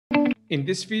In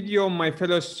this video, my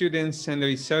fellow students and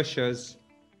researchers,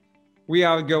 we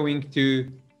are going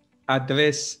to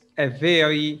address a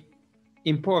very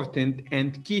important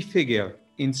and key figure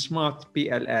in smart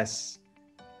PLS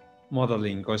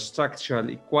modeling or structural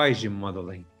equation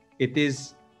modeling. It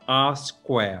is R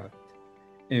squared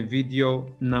in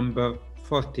video number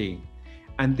 14.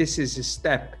 And this is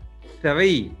step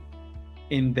 3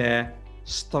 in the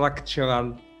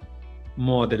structural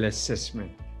model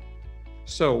assessment.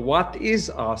 So what is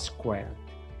R squared?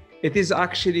 It is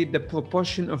actually the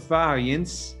proportion of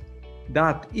variance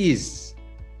that is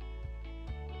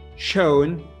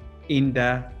shown in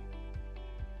the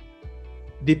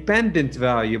dependent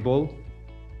variable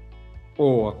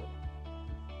or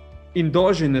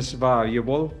endogenous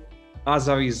variable as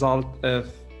a result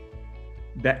of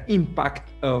the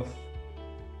impact of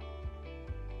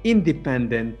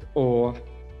independent or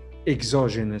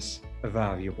exogenous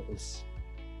variables.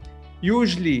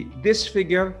 Usually this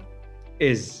figure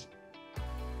is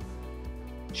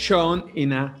shown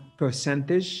in a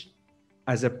percentage,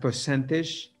 as a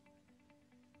percentage.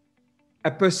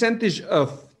 A percentage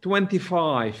of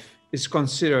 25 is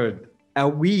considered a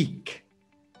weak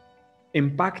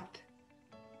impact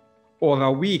or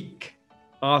a weak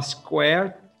R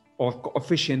squared or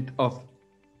coefficient of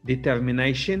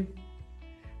determination.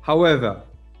 However,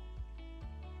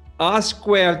 R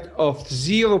squared of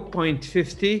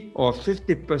 0.50 or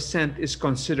 50% is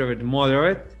considered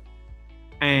moderate,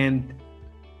 and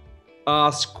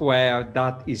R squared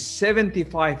that is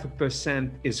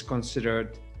 75% is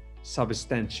considered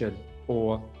substantial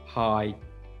or high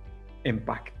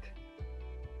impact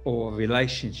or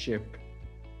relationship.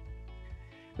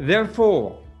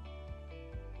 Therefore,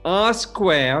 R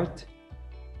squared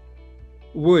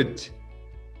would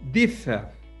differ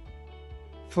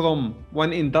from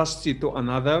one industry to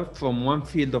another, from one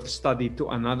field of study to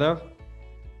another,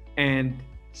 and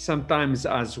sometimes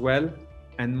as well,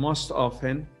 and most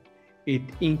often, it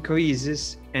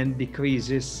increases and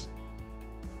decreases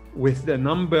with the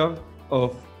number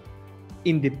of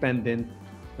independent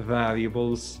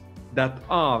variables that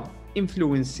are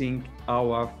influencing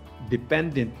our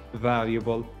dependent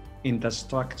variable in the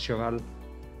structural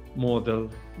model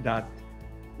that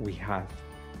we have.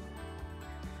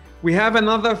 We have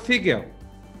another figure,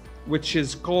 which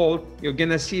is called, you're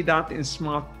gonna see that in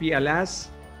smart PLS.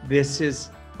 This is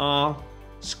R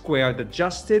squared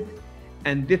adjusted,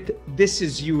 and this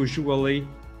is usually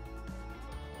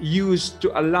used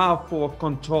to allow for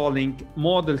controlling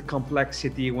model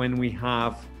complexity when we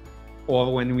have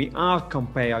or when we are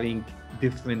comparing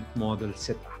different model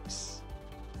setups.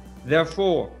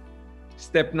 Therefore,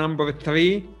 step number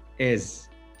 3 is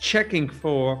checking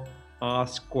for R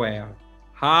squared.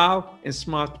 How? In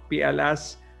smart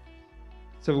PLS,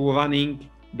 through running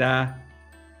the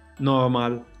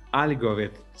normal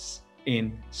algorithms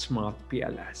in smart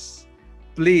PLS.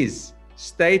 Please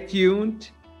stay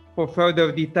tuned for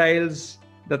further details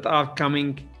that are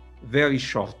coming very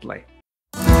shortly.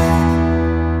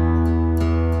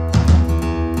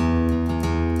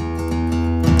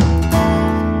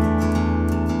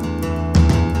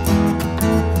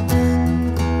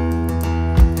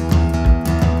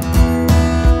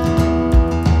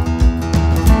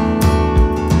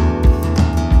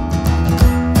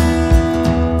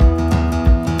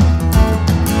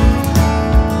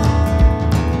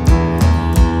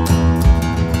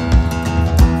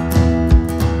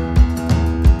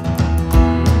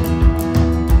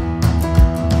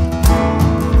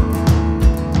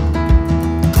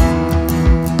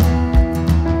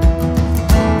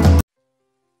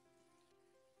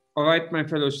 All right, my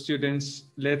fellow students,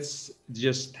 let's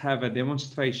just have a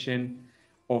demonstration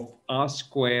of R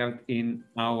squared in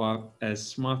our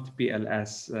smart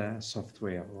PLS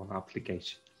software or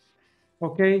application.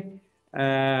 Okay,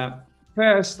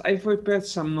 first I prepared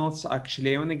some notes.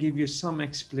 Actually, I want to give you some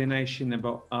explanation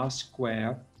about R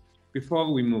squared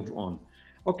before we move on.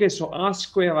 Okay, so R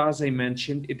squared, as I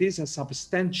mentioned, it is a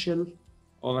substantial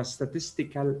or a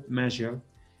statistical measure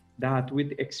that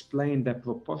would explain the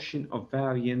proportion of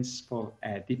variance for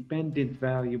a dependent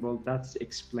variable that's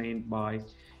explained by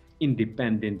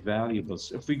independent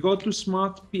variables. If we go to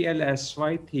smart PLS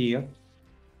right here,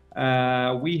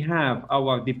 we have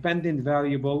our dependent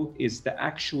variable is the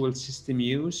actual system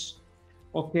use,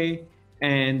 okay?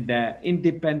 And the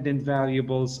independent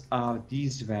variables are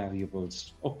these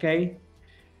variables, okay?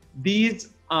 These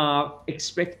are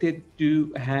expected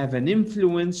to have an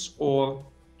influence or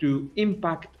to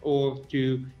impact or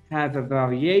to have a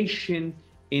variation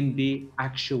in the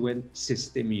actual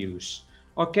system use.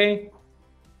 Okay,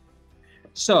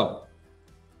 so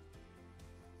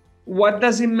What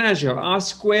does it measure? R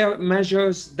square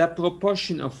measures the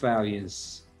proportion of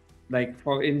variance. Like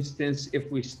for instance,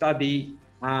 if we study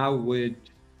how would,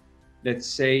 let's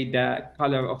say, the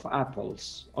color of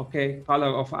apples, okay?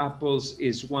 Color of apples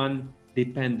is one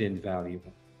dependent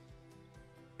variable.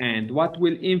 And what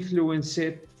will influence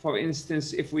it? For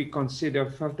instance, if we consider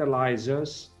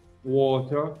fertilizers,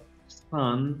 water,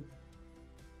 sun,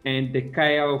 and the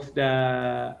care of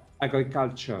the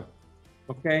agriculture,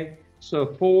 okay? So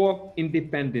 4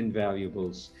 independent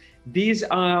variables. These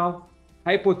are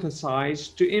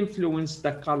hypothesized to influence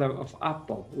the color of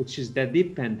apple, which is the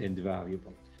dependent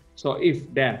variable. So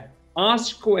if the R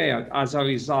squared as a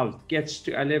result gets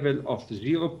to a level of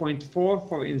 0.4,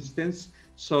 for instance,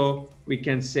 so we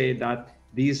can say that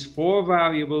these 4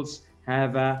 variables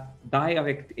have a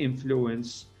direct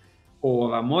influence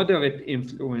or a moderate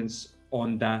influence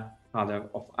on the color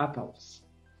of apples.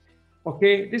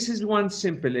 Okay, this is one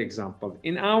simple example.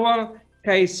 In our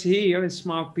case here in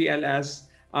Smart PLS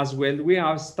as well, we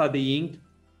are studying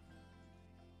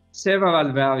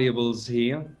several variables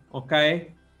here,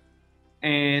 okay?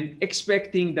 And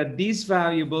expecting that these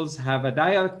variables have a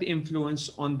direct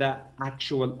influence on the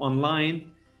actual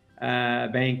online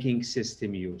banking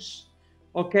system use.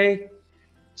 Okay,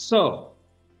 so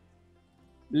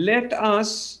let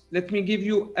me give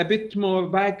you a bit more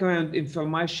background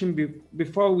information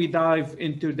before we dive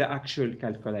into the actual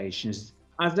calculations.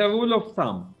 As a rule of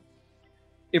thumb,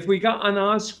 if we got an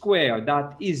R square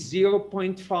that is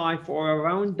 0.5 or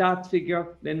around that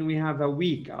figure, then we have a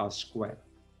weak R square,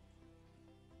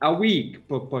 a weak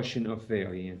proportion of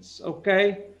variance,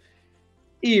 okay?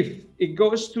 If it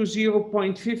goes to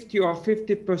 0.50 or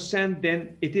 50%,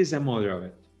 then it is a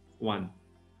moderate one.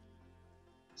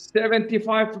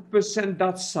 75%,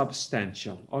 that's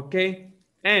substantial, okay?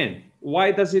 And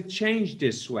why does it change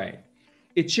this way?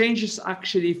 It changes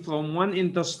actually from one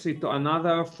industry to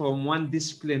another, from one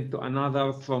discipline to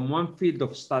another, from one field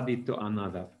of study to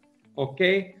another,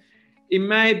 okay? It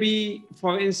may be,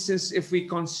 for instance, if we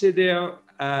consider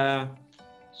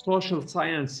social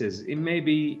sciences, it may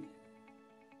be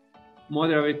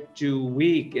moderate to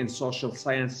weak in social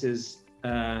sciences.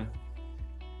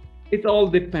 It all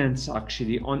depends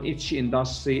actually on each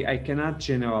industry. I cannot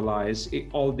generalize, it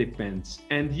all depends.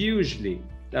 And usually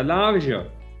the larger,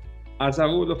 as a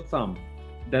rule of thumb,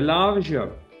 the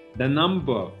larger the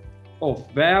number of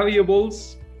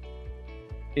variables,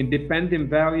 independent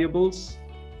variables,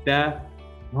 the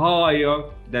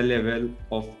higher the level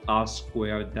of R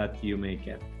squared that you may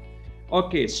get.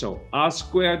 Okay, so R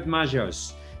squared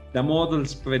measures the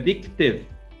model's predictive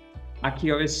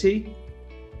accuracy,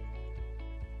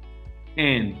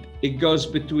 and it goes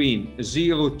between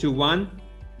 0 to 1,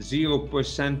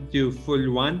 0% to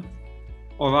full 1,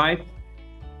 all right?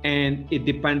 And it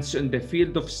depends on the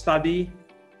field of study,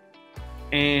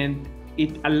 and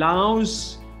it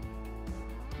allows,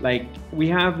 like we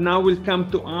have now, we'll come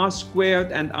to R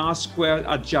squared and R squared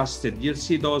adjusted. You'll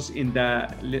see those in the,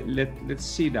 let's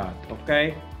see that,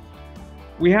 okay?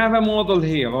 We have a model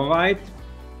here, all right?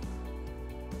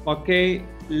 Okay,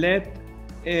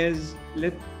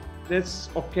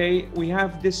 okay, we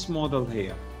have this model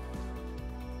here.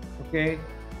 Okay,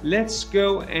 let's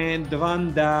go and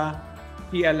run the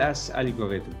PLS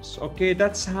algorithms. Okay,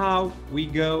 that's how we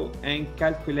go and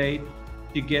calculate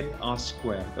to get R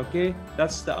squared. Okay,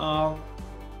 that's the R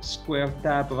squared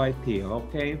tab right here.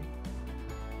 Okay,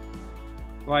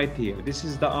 right here, this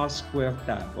is the R squared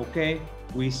tab. Okay,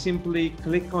 we simply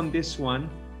click on this one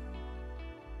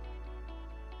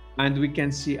and we can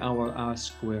see our R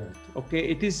squared. Okay,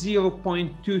 it is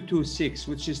 0.226,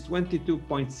 which is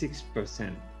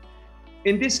 22.6%.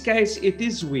 In this case, it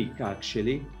is weak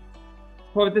actually.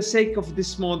 For the sake of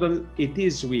this model, it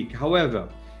is weak. However,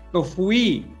 if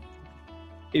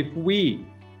we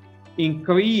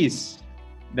increase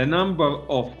the number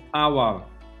of our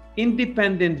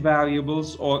independent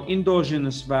variables or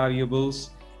endogenous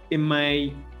variables, it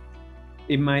may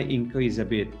increase a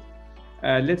bit.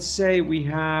 Let's say we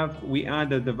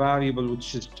added the variable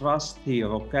which is trust here,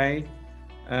 okay?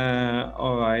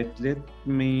 All right, let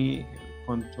me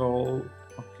control,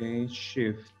 okay,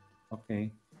 shift,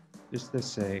 okay, just a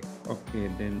sec, okay,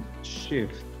 then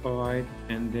shift, all right,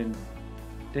 and then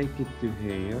take it to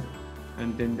here,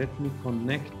 and then let me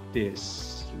connect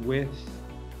this with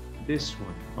this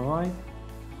one, all right,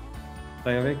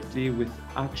 directly with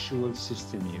actual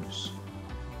system use.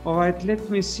 All right, let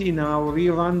me see now,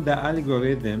 rerun the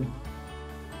algorithm.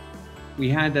 We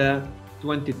had a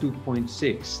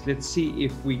 22.6. Let's see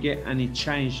if we get any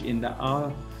change in the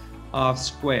R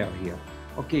square here.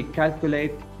 Okay,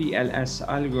 calculate PLS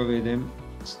algorithm,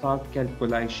 start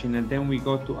calculation, and then we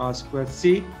go to R squared.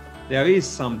 See, There is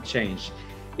some change.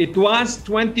 It was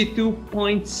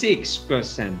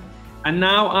 22.6%. And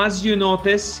now, as you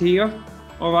notice here,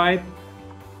 all right,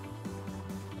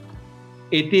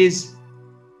 it is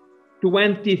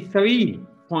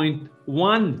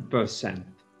 23.1%.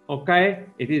 Okay,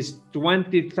 it is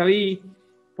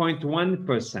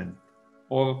 23.1%,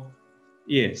 or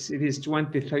yes, it is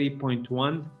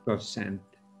 23.1%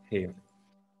 here.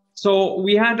 So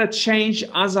we had a change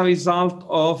as a result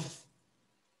of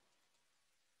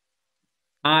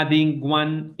adding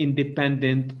one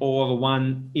independent or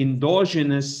one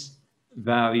endogenous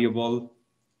variable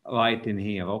right in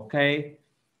here, okay?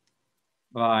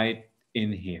 Right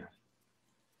in here.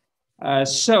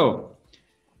 So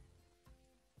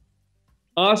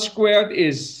R squared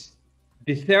is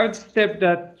the third step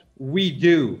that we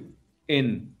do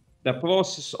in the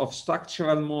process of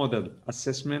structural model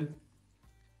assessment.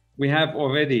 We have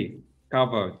already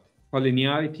covered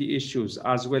collinearity issues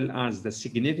as well as the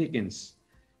significance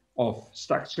of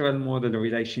structural model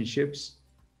relationships.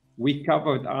 We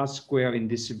covered R squared in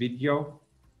this video.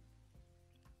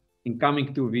 In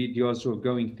coming two videos, we're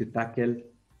going to tackle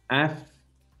F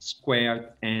squared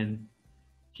and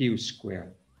Q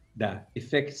squared, the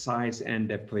effect size and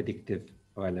the predictive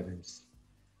relevance.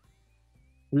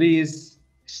 Please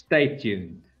stay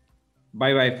tuned.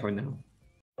 Bye-bye for now.